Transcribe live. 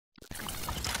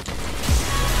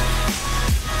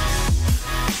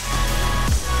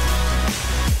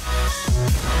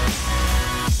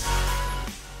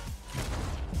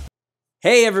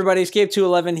Hey everybody,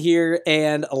 Escape211 here,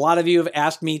 and a lot of you have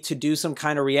asked me to do some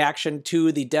kind of reaction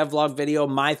to the devlog video,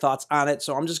 my thoughts on it,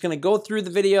 so I'm just going to go through the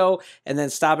video and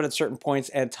then stop it at certain points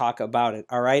and talk about it,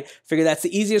 alright? Figure that's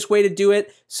the easiest way to do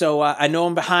it, so I know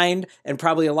I'm behind, and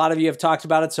probably a lot of you have talked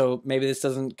about it, so maybe this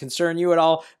doesn't concern you at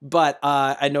all, but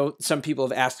I know some people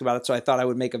have asked about it, so I thought I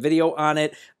would make a video on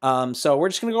it, so we're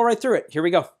just going to go right through it. Here we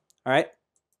go, alright?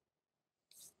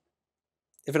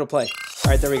 If it'll play.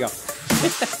 Alright, there we go.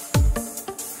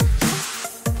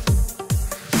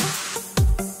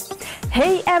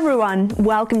 Hey everyone,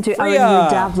 welcome to our new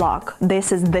devlog.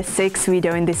 This is the 6th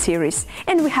video in this series,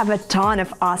 and we have a ton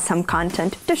of awesome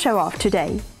content to show off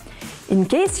today. In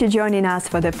case you're joining us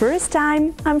for the first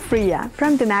time, I'm Freya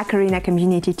from the Mech Arena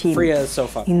community team. Freya is so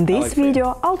fun. In this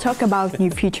video, I'll talk about new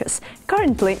features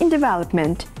currently in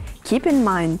development. Keep in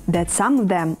mind that some of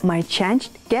them might change,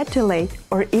 get delayed,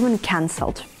 or even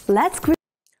cancelled. Let's quickly.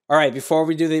 All right, before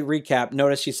we do the recap,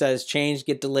 notice she says change,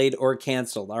 get delayed, or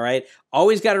canceled, all right?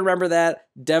 Always got to remember that.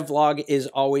 Devlog is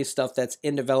always stuff that's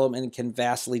in development and can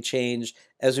vastly change,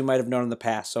 as we might have known in the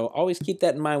past. So always keep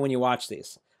that in mind when you watch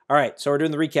these. All right, so we're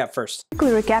doing the recap first.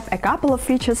 Quickly recap a couple of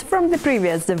features from the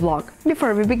previous devlog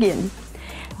before we begin.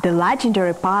 The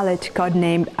legendary pilot,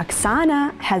 codenamed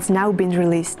Oksana, has now been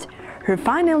released. Her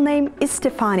final name is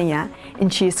Stefania,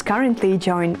 and she is currently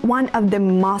enjoying one of the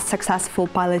most successful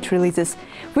pilot releases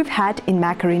we've had in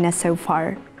Mech Arena so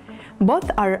far. Both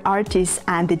our artists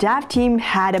and the dev team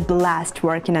had a blast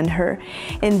working on her,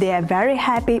 and they are very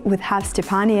happy with how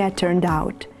Stefania turned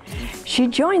out. She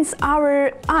joins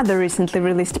our other recently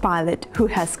released pilot, who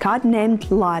has codenamed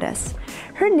Lotus.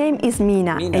 Her name is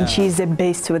Mina, and she is a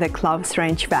beast with the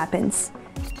close-range weapons.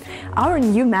 Our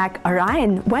new Mech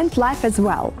Orion went live as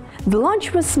well. The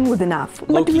launch was smooth enough,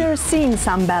 but we are seeing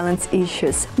some balance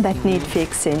issues that need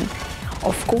fixing.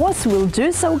 Of course, we'll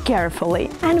do so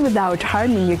carefully and without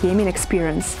harming your gaming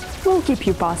experience. We'll keep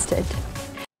you posted.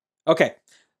 Okay,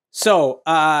 so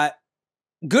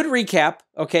good recap.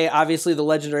 Okay, obviously the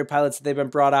legendary pilots that they've been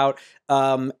brought out,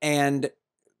 and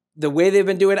the way they've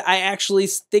been doing it, I actually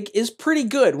think is pretty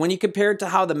good when you compare it to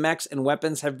how the mechs and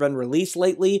weapons have been released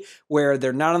lately, where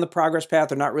they're not on the progress path,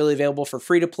 they're not really available for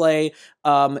free to play.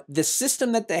 The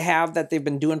system that they have that they've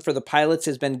been doing for the pilots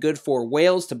has been good for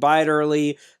whales to buy it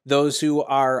early, those who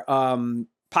are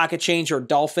pocket change or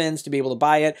dolphins to be able to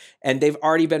buy it, and they've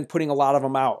already been putting a lot of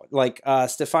them out. Like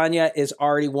Stefania is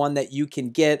already one that you can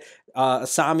get.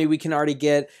 Asami we can already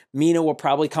get. Mina will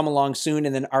probably come along soon,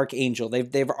 and then Archangel.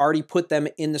 They've already put them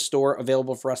in the store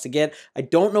available for us to get. I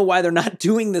don't know why they're not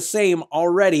doing the same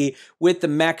already with the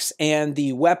mechs and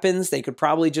the weapons. They could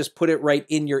probably just put it right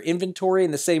in your inventory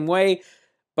in the same way,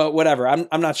 but whatever. I'm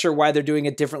not sure why they're doing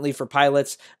it differently for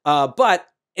pilots, but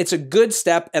it's a good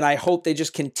step, and I hope they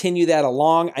just continue that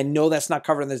along. I know that's not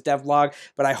covered in this devlog,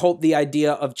 but I hope the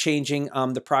idea of changing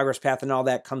the progress path and all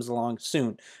that comes along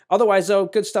soon. Otherwise, though,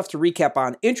 good stuff to recap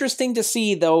on. Interesting to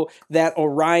see, though, that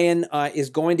Orion is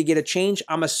going to get a change.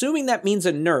 I'm assuming that means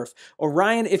a nerf.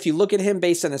 Orion, if you look at him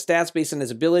based on his stats, based on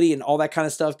his ability and all that kind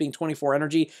of stuff, being 24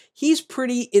 energy, he's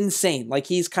pretty insane. Like,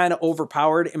 he's kind of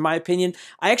overpowered, in my opinion.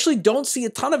 I actually don't see a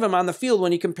ton of him on the field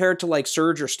when you compare it to, like,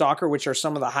 Surge or Stalker, which are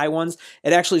some of the high ones.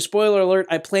 It actually, spoiler alert,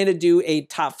 I plan to do a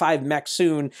top 5 mech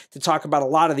soon to talk about a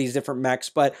lot of these different mechs,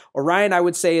 but Orion, I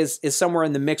would say, is somewhere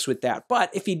in the mix with that.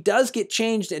 But if he does get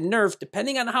changed and nerfed,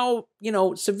 depending on how, you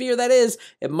know, severe that is,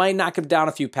 it might knock him down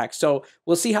a few pecks. So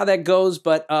we'll see how that goes,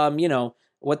 but, you know,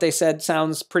 what they said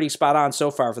sounds pretty spot on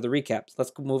so far for the recaps.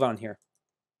 Let's move on here.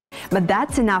 But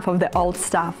that's enough of the old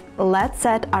stuff. Let's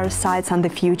set our sights on the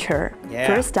future. Yeah.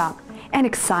 First up, an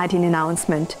exciting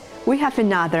announcement. We have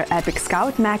another epic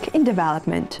scout mech in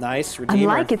development. Nice, Redeemer.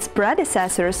 Unlike its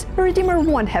predecessors, Redeemer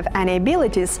won't have any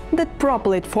abilities that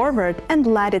propel it forward and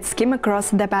let it skim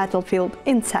across the battlefield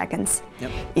in seconds.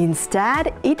 Yep.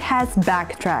 Instead, it has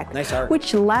backtrack, nice art,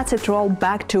 which lets it roll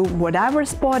back to whatever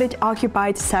spot it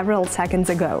occupied several seconds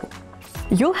ago.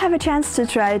 You'll have a chance to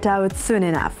try it out soon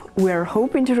enough. We're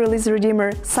hoping to release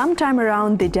Redeemer sometime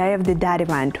around the Day of the Dead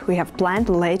event we have planned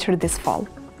later this fall.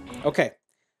 Okay.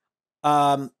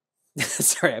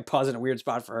 Sorry, I paused in a weird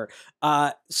spot for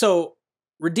her. So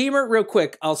Redeemer, real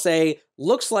quick, I'll say,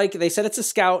 looks like they said it's a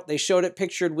scout. They showed it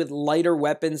pictured with lighter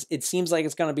weapons. It seems like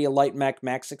it's going to be a light mech,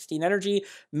 max 16 energy,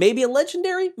 maybe a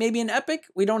legendary, maybe an epic.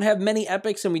 We don't have many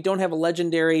epics, and we don't have a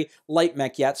legendary light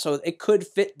mech yet, so it could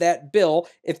fit that bill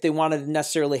if they wanted to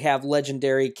necessarily have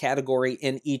legendary category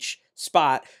in each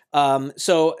spot.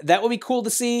 So that would be cool to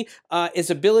see. His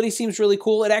ability seems really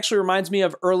cool. It actually reminds me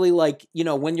of early, like, you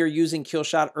know, when you're using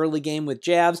killshot early game with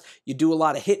jabs, you do a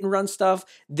lot of hit and run stuff.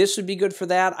 This would be good for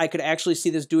that. I could actually see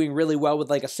this doing really well with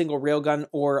like a single railgun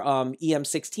or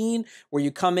EM16, where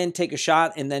you come in, take a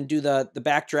shot, and then do the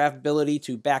backdraft ability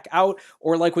to back out,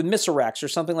 or like with missile racks or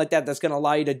something like that, that's going to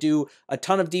allow you to do a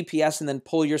ton of DPS and then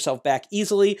pull yourself back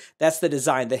easily. That's the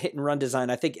design, the hit and run design.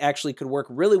 I think actually could work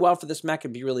really well for this mech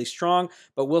and be really strong,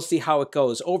 but we'll see how it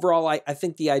goes. Overall, I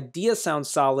think the idea sounds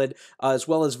solid, as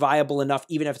well as viable enough,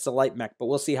 even if it's a light mech, but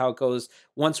we'll see how it goes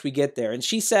once we get there. And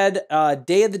she said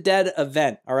Day of the Dead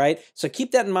event, all right? So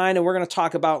keep that in mind, and we're going to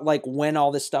talk about like when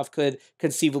all this stuff could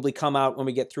conceivably come out when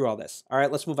we get through all this. All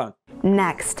right, let's move on.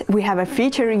 Next, we have a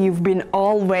feature you've been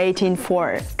all waiting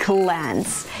for,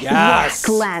 clans. Yes! Yeah,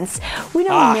 clans. We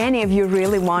know many of you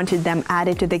really wanted them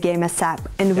added to the game ASAP,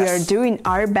 and we are doing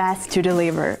our best to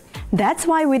deliver. That's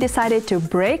why we decided to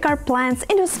break our plans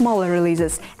into smaller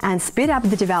releases and speed up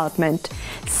the development.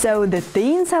 So the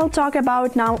things I'll talk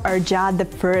about now are just the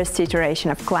first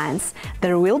iteration of clans.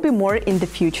 There will be more in the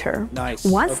future. Nice.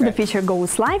 Once the feature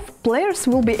goes live, players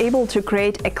will be able to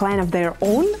create a clan of their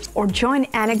own or join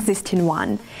an existing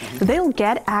one. They'll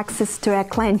get access to a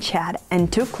clan chat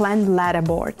and 2 clan ladder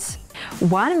boards.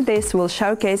 One of these will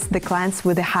showcase the clans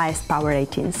with the highest power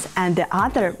ratings, and the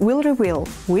other will reveal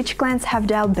which clans have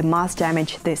dealt the most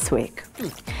damage this week.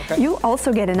 You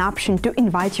also get an option to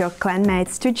invite your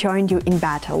clanmates to join you in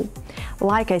battle.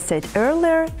 Like I said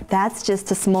earlier, that's just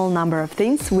a small number of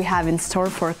things we have in store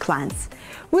for clans.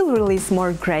 We'll release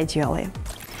more gradually.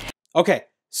 Okay,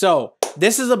 so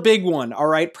this is a big one, all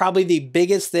right? Probably the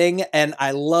biggest thing, and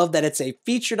I love that it's a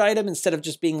featured item instead of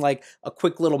just being like a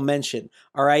quick little mention,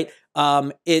 all right?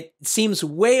 It seems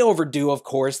way overdue, of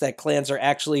course, that clans are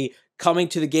actually coming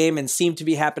to the game and seem to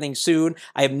be happening soon.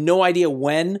 I have no idea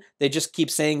when. They just keep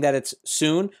saying that it's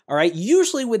soon, all right?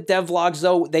 Usually with devlogs,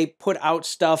 though, they put out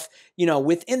stuff, you know,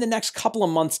 within the next couple of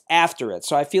months after it.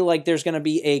 So I feel like there's going to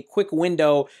be a quick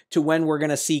window to when we're going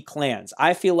to see clans.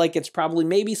 I feel like it's probably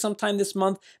maybe sometime this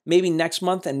month, maybe next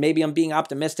month, and maybe I'm being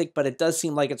optimistic, but it does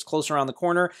seem like it's close around the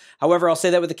corner. However, I'll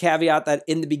say that with the caveat that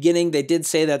in the beginning, they did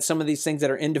say that some of these things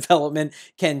that are in development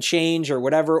can change or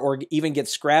whatever, or even get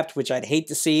scrapped, which I'd hate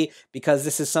to see because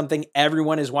this is something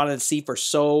everyone has wanted to see for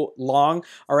so long,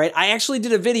 all right? I actually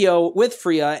did a video with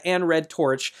Freya and Red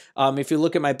Torch, if you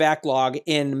look at my backlog,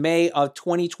 in May of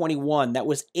 2021. That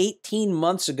was 18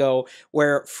 months ago,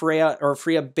 where Freya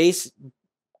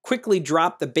quickly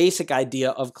dropped the basic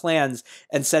idea of clans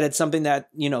and said it's something that,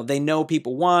 you know, they know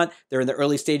people want. They're in the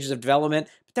early stages of development.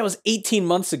 But that was 18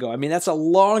 months ago. I mean, that's a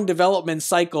long development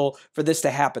cycle for this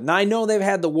to happen. Now, I know they've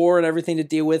had the war and everything to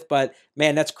deal with, but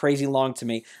man, that's crazy long to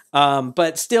me.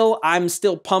 But still, I'm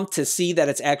still pumped to see that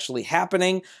it's actually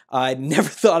happening. I never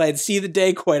thought I'd see the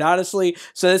day, quite honestly.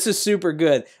 So this is super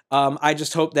good. I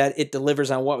just hope that it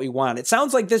delivers on what we want. It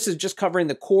sounds like this is just covering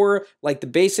the core, like the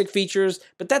basic features,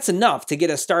 but that's enough to get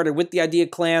us started with the idea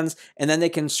of clans, and then they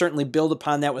can certainly build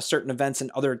upon that with certain events and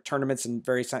other tournaments and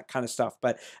various kind of stuff.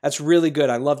 But that's really good.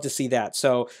 I love to see that.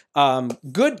 So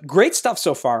great stuff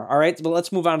so far. All right, but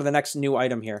let's move on to the next new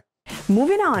item here.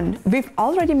 Moving on, we've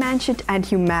already mentioned a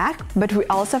new mech, but we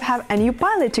also have a new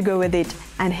pilot to go with it,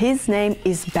 and his name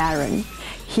is Baron.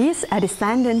 He is a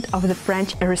descendant of the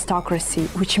French aristocracy,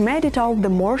 which made it all the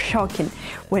more shocking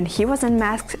when he was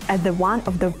unmasked as one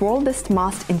of the world's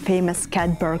most infamous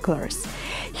cat burglars.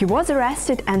 He was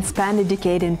arrested and spent a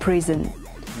decade in prison.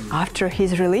 After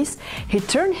his release, he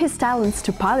turned his talents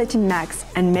to piloting mechs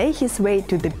and made his way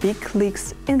to the big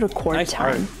leagues in record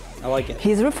time. I like it.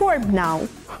 He's reformed now,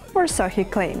 or so he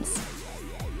claims.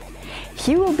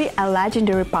 He will be a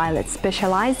legendary pilot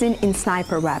specializing in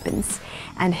sniper weapons,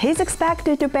 and he's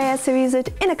expected to pay us a visit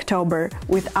in October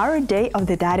with our Day of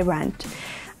the Dead event,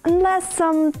 unless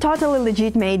some totally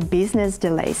legitimate business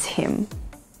delays him.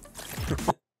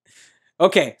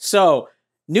 Okay, so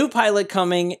new pilot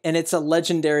coming, and it's a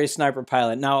legendary sniper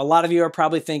pilot. Now, a lot of you are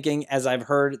probably thinking, as I've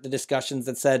heard the discussions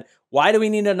that said, why do we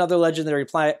need another legendary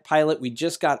pilot? We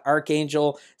just got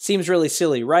Archangel. Seems really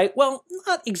silly, right? Well,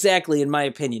 not exactly, in my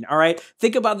opinion, all right?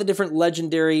 Think about the different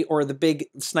legendary or the big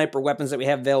sniper weapons that we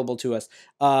have available to us.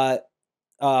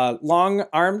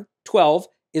 Longarm 12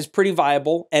 is pretty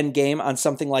viable endgame on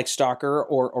something like Stalker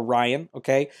or Orion,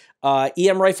 okay?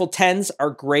 EM Rifle 10s are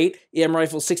great. EM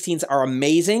Rifle 16s are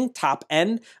amazing, top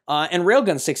end, and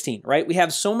Railgun 16, right? We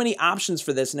have so many options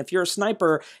for this, and if you're a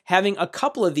sniper, having a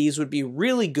couple of these would be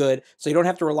really good, so you don't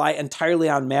have to rely entirely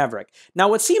on Maverick. Now,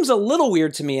 what seems a little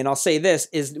weird to me, and I'll say this,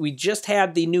 is we just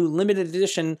had the new limited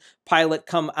edition pilot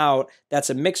come out. That's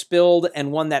a mixed build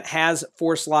and one that has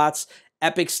 4 slots.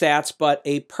 epic stats, but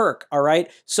a perk, all right?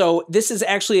 So this is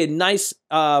actually a nice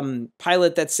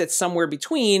pilot that sits somewhere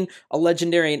between a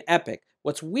legendary and epic.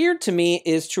 What's weird to me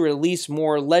is to release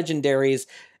more legendaries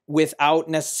without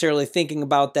necessarily thinking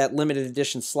about that limited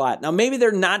edition slot. Now, maybe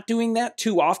they're not doing that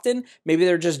too often. Maybe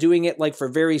they're just doing it like for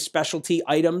very specialty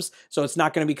items. So it's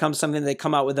not going to become something they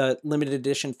come out with a limited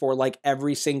edition for like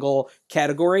every single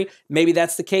category. Maybe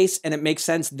that's the case, and it makes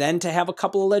sense then to have a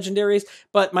couple of legendaries.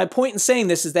 But my point in saying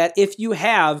this is that if you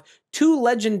have 2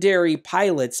 legendary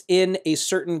pilots in a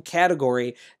certain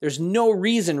category, there's no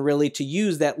reason really to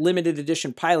use that limited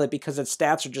edition pilot because its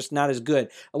stats are just not as good.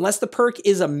 Unless the perk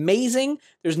is amazing,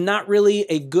 there's not really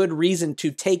a good reason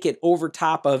to take it over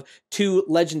top of 2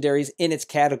 legendaries in its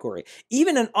category.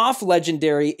 Even an off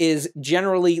legendary is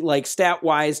generally like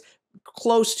stat-wise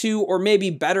close to or maybe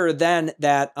better than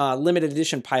that limited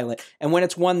edition pilot. And when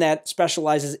it's one that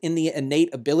specializes in the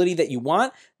innate ability that you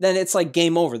want, then it's like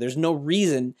game over. There's no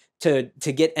reason to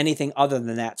get anything other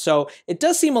than that. So it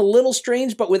does seem a little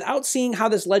strange, but without seeing how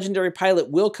this legendary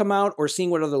pilot will come out or seeing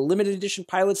what other limited edition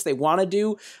pilots they want to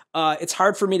do, it's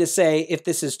hard for me to say if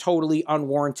this is totally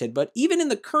unwarranted. But even in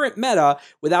the current meta,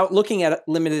 without looking at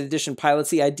limited edition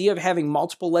pilots, the idea of having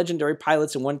multiple legendary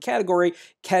pilots in one category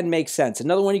can make sense.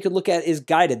 Another one you could look at is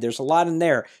guided. There's a lot in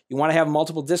there. You want to have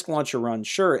multiple disc launcher runs,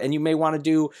 sure, and you may want to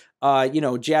do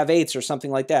Jav 8s or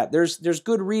something like that. There's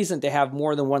good reason to have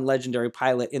more than one legendary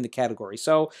pilot in the category.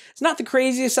 So it's not the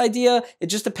craziest idea. It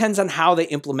just depends on how they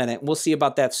implement it. We'll see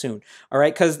about that soon. All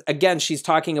right, because again, she's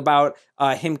talking about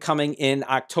him coming in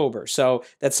October. So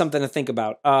that's something to think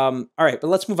about. All right, but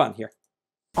let's move on here.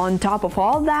 On top of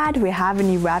all that, we have a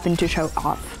new weapon to show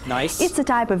off. Nice. It's a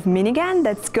type of minigun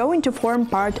that's going to form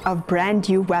part of brand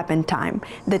new weapon time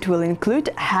that will include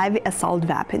heavy assault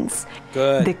weapons.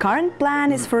 Good. The current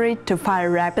plan is for it to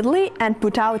fire rapidly and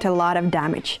put out a lot of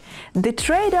damage. The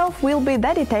trade-off will be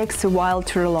that it takes a while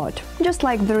to reload, just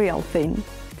like the real thing.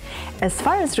 As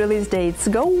far as release dates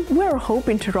go, we're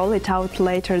hoping to roll it out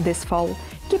later this fall.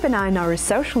 Keep an eye on our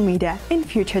social media and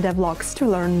future devlogs to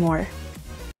learn more.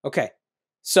 Okay.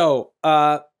 So,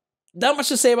 not much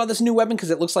to say about this new weapon because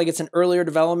it looks like it's an earlier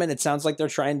development. It sounds like they're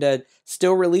trying to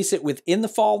still release it within the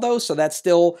fall, though. So that's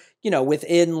still,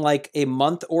 within like a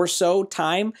month or so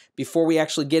time before we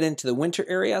actually get into the winter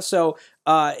area. So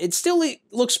it still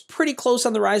looks pretty close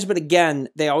on the rise. But again,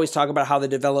 they always talk about how the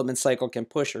development cycle can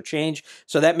push or change.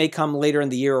 So that may come later in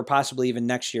the year or possibly even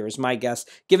next year is my guess,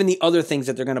 given the other things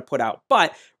that they're going to put out.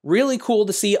 But really cool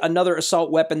to see another assault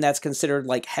weapon that's considered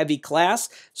like heavy class.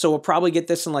 So we'll probably get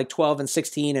this in like 12 and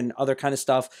 16 and other kind of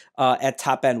stuff at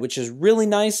top end, which is really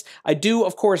nice. I do,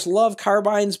 of course, love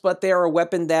carbines, but they are a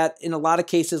weapon that in a lot of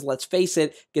cases, let's face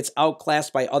it, gets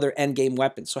outclassed by other endgame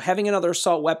weapons. So having another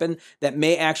assault weapon that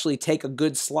may actually take a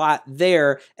good slot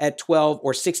there at 12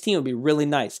 or 16 would be really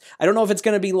nice. I don't know if it's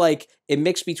going to be like a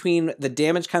mix between the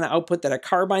damage kind of output that a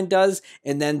carbine does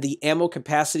and then the ammo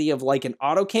capacity of like an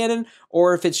autocannon,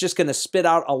 or if it's just going to spit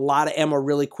out a lot of ammo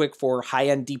really quick for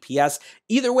high-end DPS.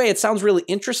 Either way, it sounds really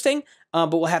interesting,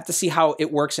 but we'll have to see how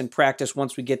it works in practice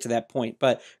once we get to that point.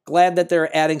 But glad that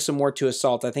they're adding some more to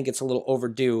Assault. I think it's a little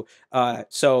overdue.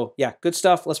 So yeah, good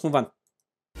stuff. Let's move on.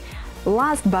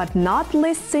 Last but not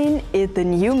least seen is the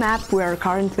new map we are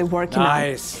currently working on.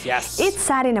 Nice, yes. It's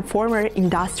set in a former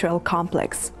industrial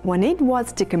complex. When it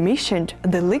was decommissioned,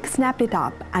 the league snapped it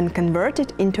up and converted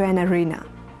it into an arena.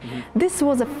 This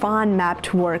was a fun map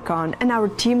to work on, and our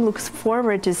team looks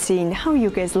forward to seeing how you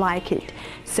guys like it.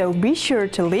 So be sure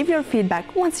to leave your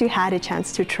feedback once you had a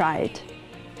chance to try it.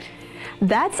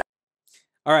 That's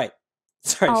all right.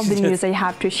 Sorry. All the news I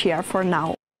have to share for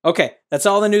now. Okay, that's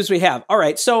all the news we have. All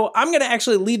right, so I'm going to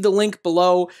actually leave the link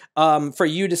below for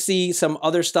you to see some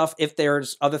other stuff if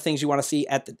there's other things you want to see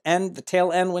at the end, the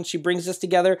tail end when she brings this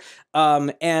together.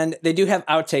 And they do have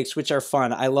outtakes, which are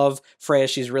fun. I love Freya.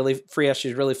 She's really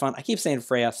fun. I keep saying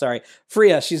Freya, sorry.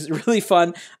 Freya, she's really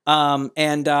fun.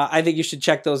 And I think you should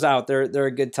check those out. They're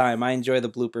a good time. I enjoy the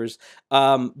bloopers.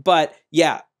 But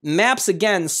yeah, maps,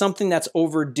 again, something that's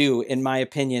overdue, in my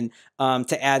opinion,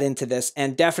 to add into this,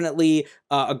 and definitely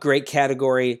a great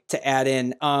category to add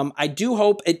in. I do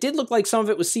hope, it did look like some of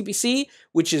it was CPC,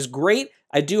 which is great.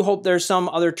 I do hope there's some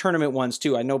other tournament ones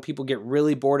too. I know people get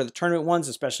really bored of the tournament ones,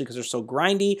 especially because they're so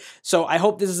grindy. So I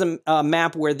hope this is a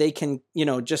map where they can,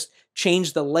 just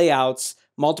change the layouts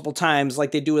multiple times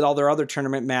like they do with all their other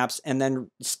tournament maps and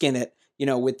then skin it,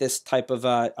 with this type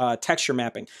of texture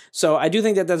mapping. So I do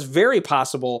think that that's very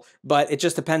possible, but it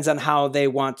just depends on how they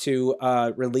want to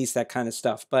release that kind of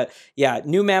stuff. But yeah,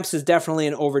 new maps is definitely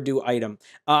an overdue item.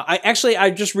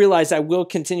 I just realized I will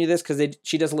continue this because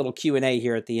she does a little Q&A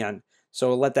here at the end. So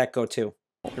we'll let that go too.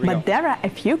 But there are a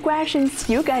few questions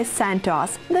you guys sent to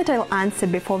us that I'll answer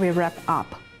before we wrap up.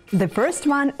 The first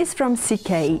one is from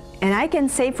CK, and I can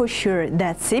say for sure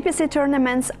that CPC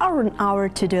tournaments are on our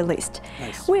to-do list.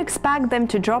 Nice. We expect them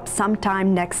to drop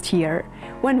sometime next year.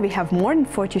 When we have more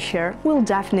info to share, we'll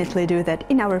definitely do that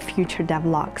in our future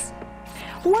devlogs.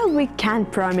 While we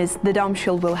can't promise the Dome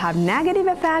Shield will have negative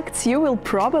effects, you will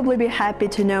probably be happy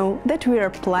to know that we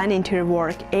are planning to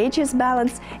rework Aegis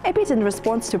balance a bit in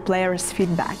response to players'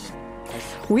 feedback.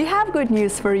 We have good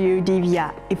news for you,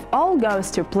 Divya. If all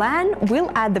goes to plan, we'll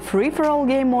add the free-for-all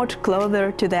game mode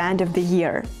closer to the end of the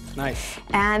year. Nice.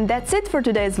 And that's it for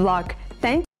today's vlog.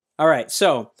 Thank you. All right,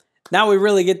 so now we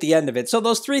really get the end of it. So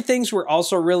those three things were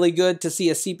also really good to see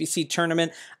a CPC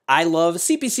tournament. I love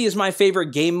CPC is my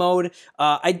favorite game mode.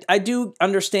 I do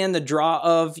understand the draw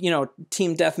of,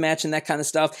 team deathmatch and that kind of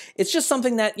stuff. It's just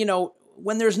something that,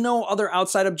 when there's no other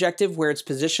outside objective where it's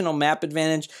positional map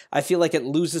advantage, I feel like it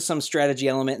loses some strategy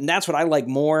element, and that's what I like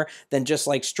more than just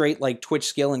like straight like Twitch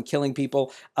skill and killing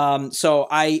people. So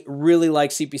I really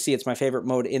like CPC. It's my favorite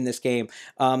mode in this game.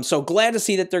 So glad to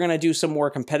see that they're going to do some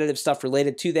more competitive stuff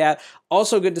related to that.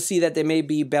 Also good to see that they may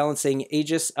be balancing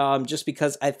Aegis, just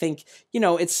because I think,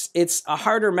 it's a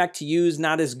harder mech to use,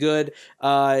 not as good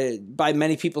by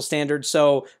many people's standards.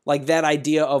 So like that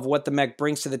idea of what the mech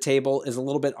brings to the table is a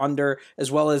little bit under, as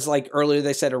well as like earlier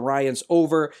they said Orion's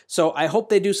over. So I hope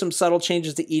they do some subtle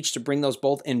changes to each to bring those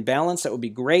both in balance. That would be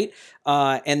great.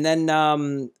 And then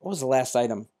what was the last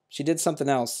item? She did something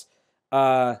else.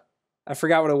 I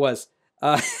forgot what it was.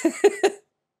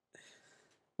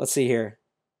 Let's see here.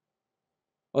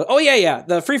 Oh, yeah,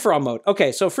 the free-for-all mode.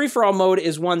 Okay, so free-for-all mode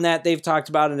is one that they've talked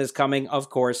about and is coming, of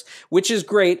course, which is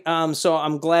great. So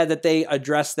I'm glad that they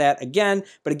addressed that again.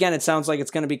 But again, it sounds like it's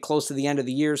going to be close to the end of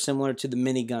the year, similar to the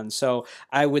minigun. So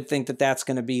I would think that that's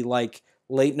going to be like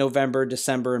late November,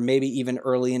 December, and maybe even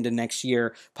early into next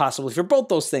year, possibly for both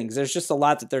those things. There's just a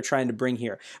lot that they're trying to bring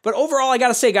here. But overall, I got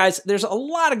to say, guys, there's a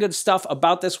lot of good stuff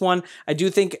about this one. I do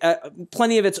think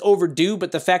plenty of it's overdue,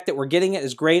 but the fact that we're getting it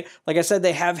is great. Like I said,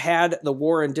 they have had the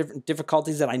war and different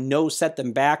difficulties that I know set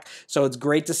them back, so it's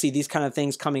great to see these kind of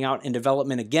things coming out in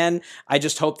development again. I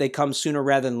just hope they come sooner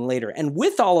rather than later. And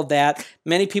with all of that,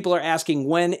 many people are asking,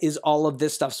 when is all of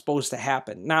this stuff supposed to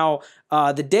happen? Now,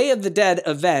 the Day of the Dead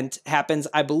event happens,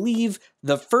 I believe,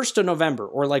 the 1st of November,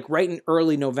 or like right in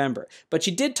early November. But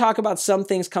she did talk about some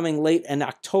things coming late in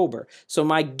October. So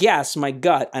my guess, my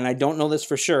gut, and I don't know this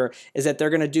for sure, is that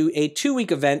they're going to do a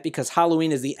 2-week event because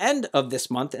Halloween is the end of this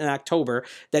month in October,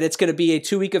 that it's going to be a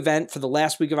 2-week event for the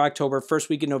last week of October, first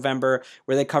week in November,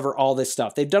 where they cover all this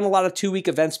stuff. They've done a lot of 2-week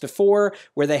events before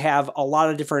where they have a lot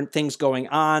of different things going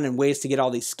on and ways to get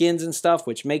all these skins and stuff,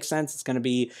 which makes sense. It's going to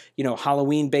be,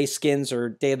 Halloween-based skins or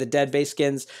Day of the Dead-based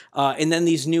skins. And then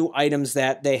these new items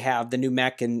that they have, the new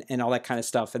mech and all that kind of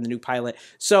stuff, and the new pilot.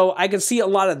 So I can see a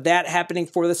lot of that happening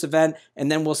for this event, and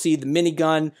then we'll see the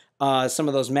minigun, some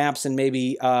of those maps, and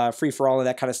maybe free-for-all and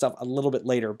that kind of stuff a little bit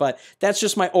later. But that's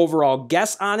just my overall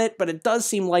guess on it, but it does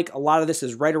seem like a lot of this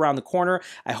is right around the corner.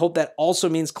 I hope that also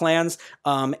means clans,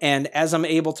 and as I'm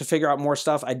able to figure out more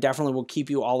stuff, I definitely will keep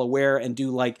you all aware and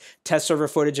do like test server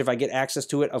footage if I get access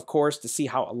to it, of course, to see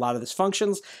how a lot of this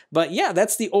functions. But yeah,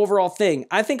 that's the overall thing.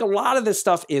 I think a lot of this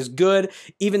stuff is good,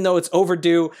 even though it's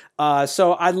overdue.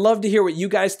 So I'd love to hear what you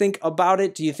guys think about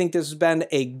it. Do you think this has been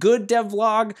a good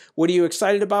devlog? What are you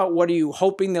excited about? What are you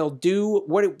hoping they'll do?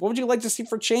 What would you like to see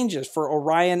for changes for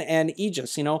Orion and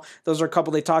Aegis? Those are a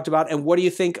couple they talked about. And what do you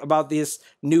think about these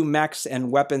new mechs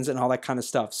and weapons and all that kind of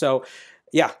stuff? So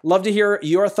yeah, love to hear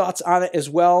your thoughts on it as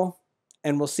well.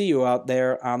 And we'll see you out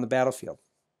there on the battlefield.